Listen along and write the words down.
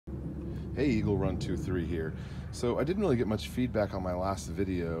Hey, Eagle Run 23 here. So I didn't really get much feedback on my last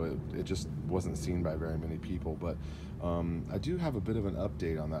video. It just wasn't seen by very many people, but I do have a bit of an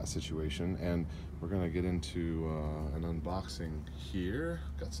update on that situation, and we're gonna get into an unboxing here.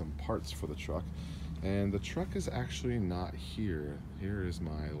 Got some parts for the truck, and the truck is actually not here. Here is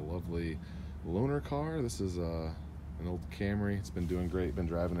my lovely loaner car. This is an old Camry. It's been doing great, been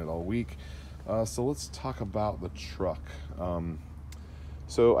driving it all week. So let's talk about the truck.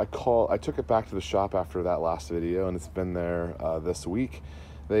 So I took it back to the shop after that last video, and it's been there this week.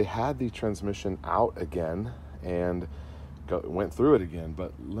 They had the transmission out again and went through it again.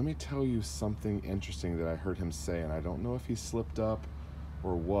 But let me tell you something interesting that I heard him say, and I don't know if he slipped up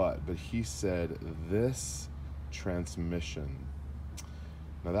or what, but he said, "This transmission."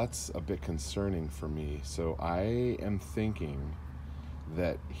 Now that's a bit concerning for me. So I am thinking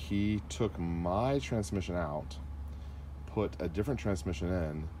that he took my transmission out, put a different transmission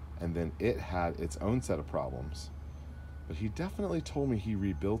in, and then it had its own set of problems. But he definitely told me he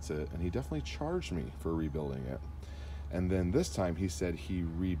rebuilt it, and he definitely charged me for rebuilding it. And then this time he said he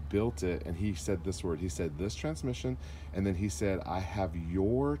rebuilt it, and he said this word. He said, "This transmission," and then he said, "I have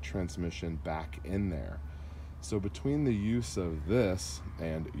your transmission back in there." So between the use of this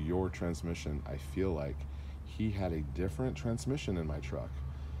and your transmission, I feel like he had a different transmission in my truck.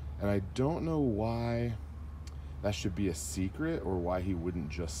 And I don't know why that should be a secret, or why he wouldn't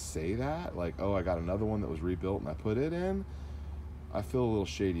just say that, like, "Oh, I got another one that was rebuilt and I put it in." I feel a little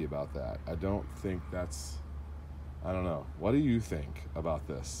shady about that. I don't think that's, I don't know. What do you think about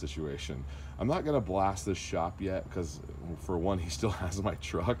this situation? I'm not gonna blast this shop yet because, for one, he still has my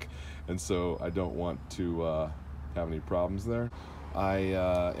truck, and so I don't want to have any problems there. I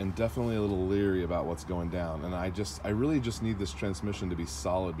am definitely a little leery about what's going down, and I really just need this transmission to be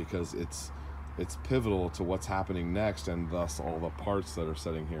solid, because it's pivotal to what's happening next, and thus all the parts that are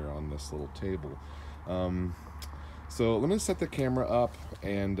sitting here on this little table. So let me set the camera up,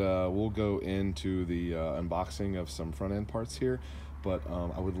 and we'll go into the unboxing of some front end parts here. But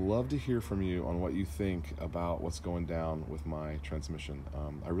I would love to hear from you on what you think about what's going down with my transmission.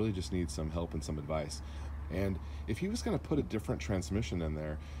 I really just need some help and some advice. And if he was going to put a different transmission in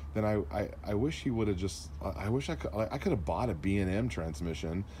there, then I wish he would have just, I wish I could have bought a B&M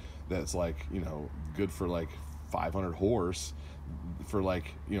transmission that's, like, you know, good for like 500 horse for,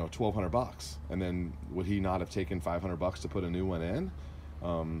 like, you know, $1,200. And then would he not have taken $500 to put a new one in?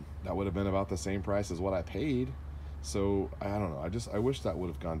 That would have been about the same price as what I paid. So I don't know. I wish that would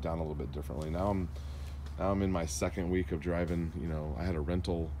have gone down a little bit differently. Now I'm in my second week of driving. You know, I had a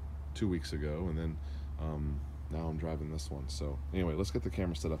rental 2 weeks ago, and then now I'm driving this one. So anyway, let's get the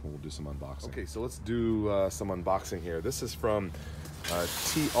camera set up and we'll do some unboxing. Okay, so let's do some unboxing here. This is from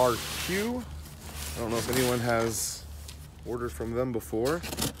TRQ. I don't know if anyone has ordered from them before.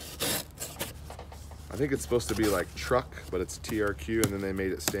 I think it's supposed to be like truck, but it's TRQ, and then they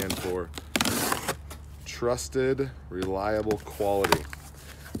made it stand for trusted, reliable quality.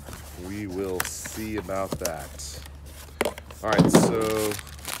 We will see about that. All right, so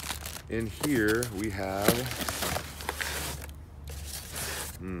in here we have,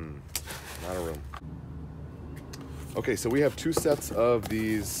 not a room. Okay, so we have two sets of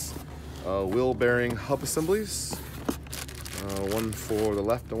these wheel bearing hub assemblies. One for the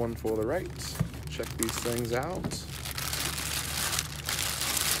left and one for the right. Check these things out.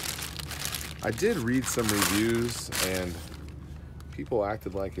 I did read some reviews, and people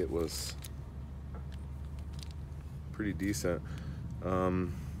acted like it was pretty decent. I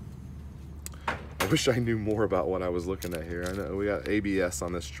wish I knew more about what I was looking at here. I know we got ABS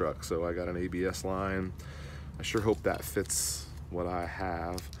on this truck, so I got an ABS line. I sure hope that fits what I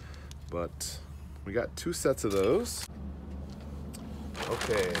have, but we got two sets of those.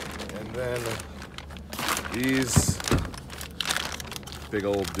 Okay, and then these big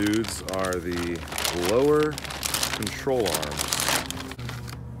old dudes are the lower control arms.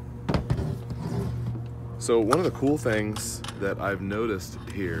 So one of the cool things that I've noticed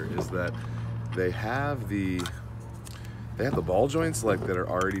here is that they have the ball joints, like, that are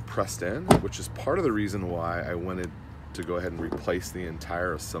already pressed in, which is part of the reason why I wanted to go ahead and replace the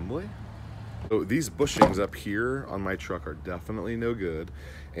entire assembly. So these bushings up here on my truck are definitely no good.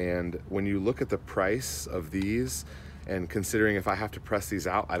 And when you look at the price of these, and considering if I have to press these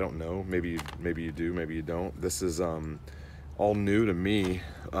out, I don't know, maybe you do, maybe you don't. This is all new to me.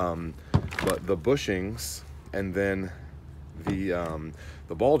 But the bushings and then the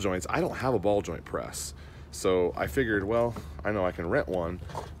ball joints, I don't have a ball joint press. So I figured, well, I know I can rent one,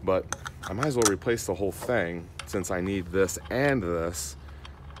 but I might as well replace the whole thing since I need this and this.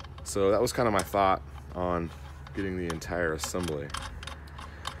 So that was kind of my thought on getting the entire assembly.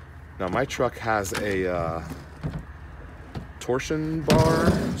 Now my truck has a torsion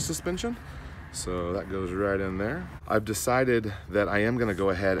bar suspension, so that goes right in there. I've decided that I am gonna go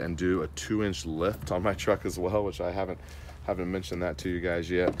ahead and do a 2-inch lift on my truck as well, which I haven't mentioned that to you guys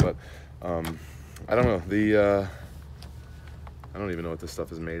yet, but I don't know, I don't even know what this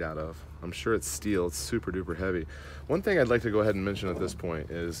stuff is made out of. I'm sure it's steel. It's super duper heavy. One thing I'd like to go ahead and mention at this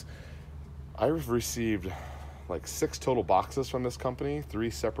point is I've received like 6 total boxes from this company, 3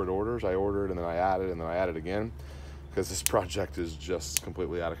 separate orders. I ordered and then I added and then I added again because this project is just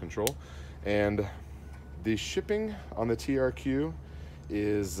completely out of control. And the shipping on the TRQ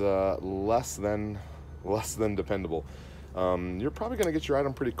is less than dependable. You're probably gonna get your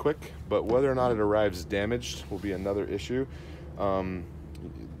item pretty quick, but whether or not it arrives damaged will be another issue.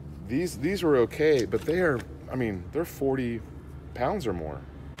 These were okay, but they're 40 pounds or more.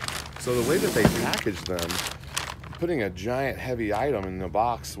 So the way that they package them, putting a giant heavy item in a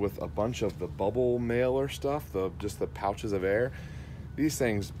box with a bunch of the bubble mailer stuff, just the pouches of air, these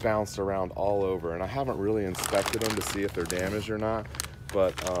things bounced around all over, and I haven't really inspected them to see if they're damaged or not,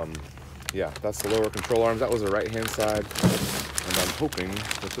 but yeah, that's the lower control arms. That was the right-hand side, and I'm hoping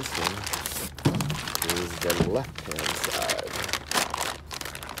that this one is the left-hand side.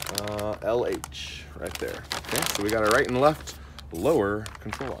 LH, right there. Okay, so we got a right and left lower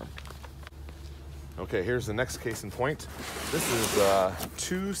control arm. Okay, here's the next case in point. This is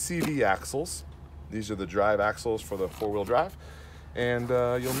 2 CV axles. These are the drive axles for the 4-wheel drive. And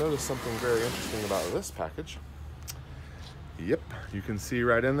you'll notice something very interesting about this package. Yep, you can see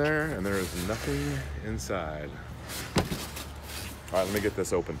right in there, and there is nothing inside. All right, let me get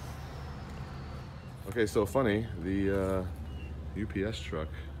this open. Okay, so funny, the UPS truck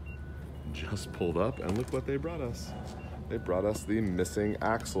just pulled up, and look what they brought us. They brought us the missing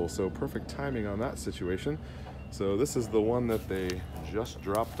axle, so perfect timing on that situation. So this is the one that they just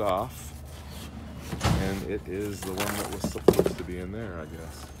dropped off, and it is the one that was supposed to be in there, I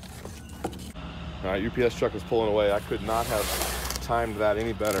guess. All right, UPS truck is pulling away. I could not have timed that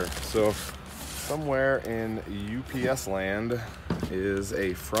any better. So somewhere in UPS land is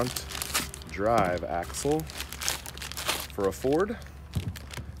a front drive axle for a Ford,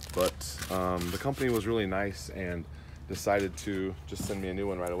 but the company was really nice and decided to just send me a new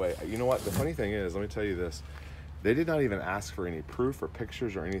one right away. You know what, the funny thing is, let me tell you this, they did not even ask for any proof or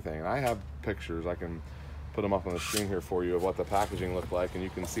pictures or anything. And I have pictures, I can put them up on the screen here for you of what the packaging looked like, and you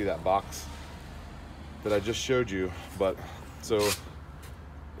can see that box that I just showed you. But so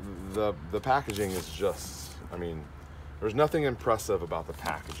the packaging is just, I mean, there's nothing impressive about the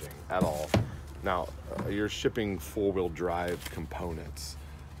packaging at all. Now, you're shipping 4-wheel drive components,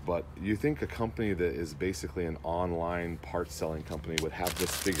 but you think a company that is basically an online parts selling company would have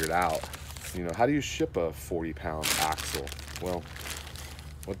this figured out. You know, how do you ship a 40-pound axle? Well,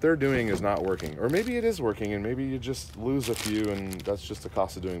 what they're doing is not working. Or maybe it is working, and maybe you just lose a few, and that's just the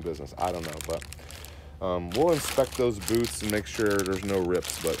cost of doing business. I don't know, but we'll inspect those boots and make sure there's no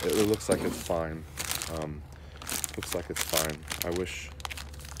rips, but it looks like it's fine. Looks like it's fine. I wish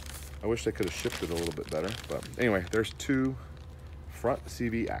they could have shipped it a little bit better, but anyway, there's 2 front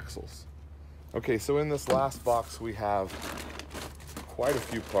CV axles. Okay, so in this last box we have quite a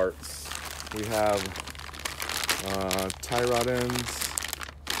few parts. We have tie rod ends,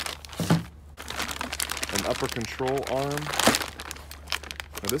 an upper control arm.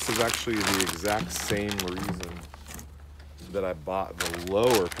 Now this is actually the exact same reason that I bought the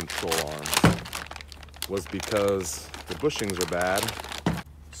lower control arm, was because the bushings are bad.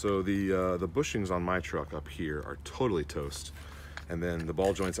 So the bushings on my truck up here are totally toast, and then the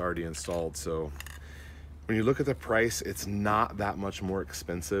ball joint's already installed. So when you look at the price, it's not that much more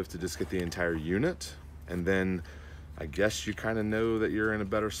expensive to just get the entire unit, and then I guess you kind of know that you're in a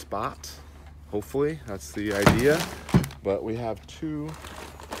better spot. Hopefully, that's the idea. But we have 2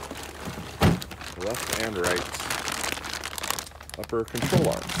 left and right upper control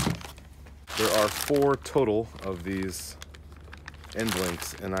arms. There are 4 total of these end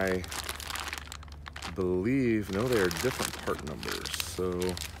links, and I believe, no, they are different part numbers.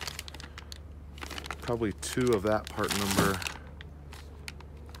 So probably 2 of that part number,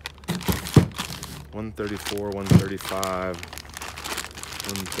 134, 135,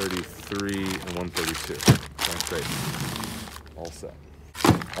 133, and 132. Sounds great. All set.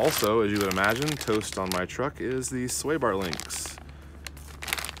 Also, as you would imagine, toast on my truck is the sway bar links.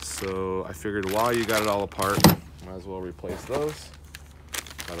 So I figured while you got it all apart, might as well replace those.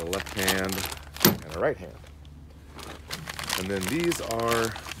 Got a left hand and a right hand. And then these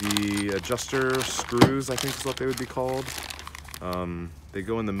are the adjuster screws, I think is what they would be called. They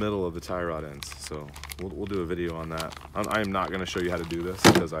go in the middle of the tie rod ends. So we'll do a video on that. I am not going to show you how to do this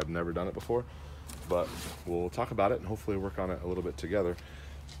because I've never done it before, but we'll talk about it and hopefully work on it a little bit together.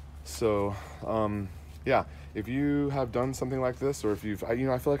 So, yeah, if you have done something like this, or if you've, I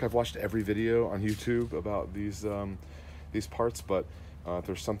feel like I've watched every video on YouTube about these parts, but if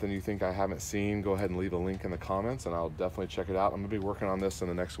there's something you think I haven't seen, go ahead and leave a link in the comments and I'll definitely check it out. I'm gonna be working on this in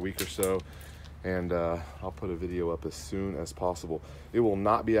the next week or so, and I'll put a video up as soon as possible. It will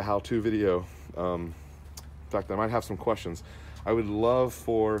not be a how-to video. In fact, I might have some questions. I would love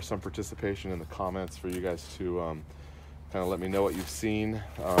for some participation in the comments for you guys to kind of let me know what you've seen.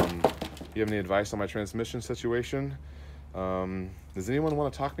 You have any advice on my transmission situation? Does anyone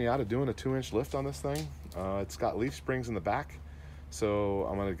want to talk me out of doing a 2-inch lift on this thing? It's got leaf springs in the back, so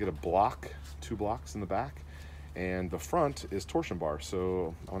I'm gonna get a block, 2 blocks in the back, and the front is torsion bar.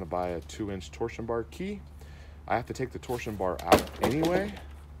 So I want to buy a 2-inch torsion bar key. I have to take the torsion bar out anyway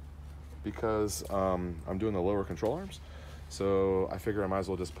because I'm doing the lower control arms. So I figure I might as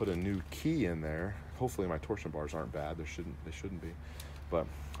well just put a new key in there. Hopefully my torsion bars aren't bad. They shouldn't be. But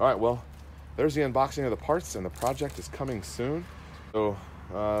all right, well, there's the unboxing of the parts, and the project is coming soon. So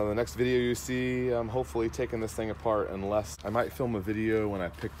the next video you see, I'm hopefully taking this thing apart, unless I might film a video when I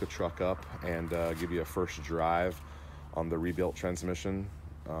pick the truck up and give you a first drive on the rebuilt transmission.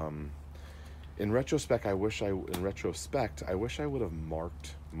 In retrospect, I wish I would have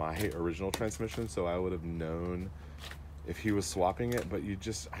marked my original transmission so I would have known if he was swapping it, but you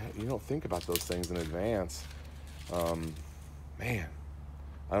don't think about those things in advance. Man,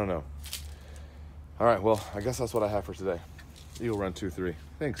 I don't know. All right, well, I guess that's what I have for today. Eagle Run 23.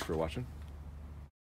 Thanks for watching.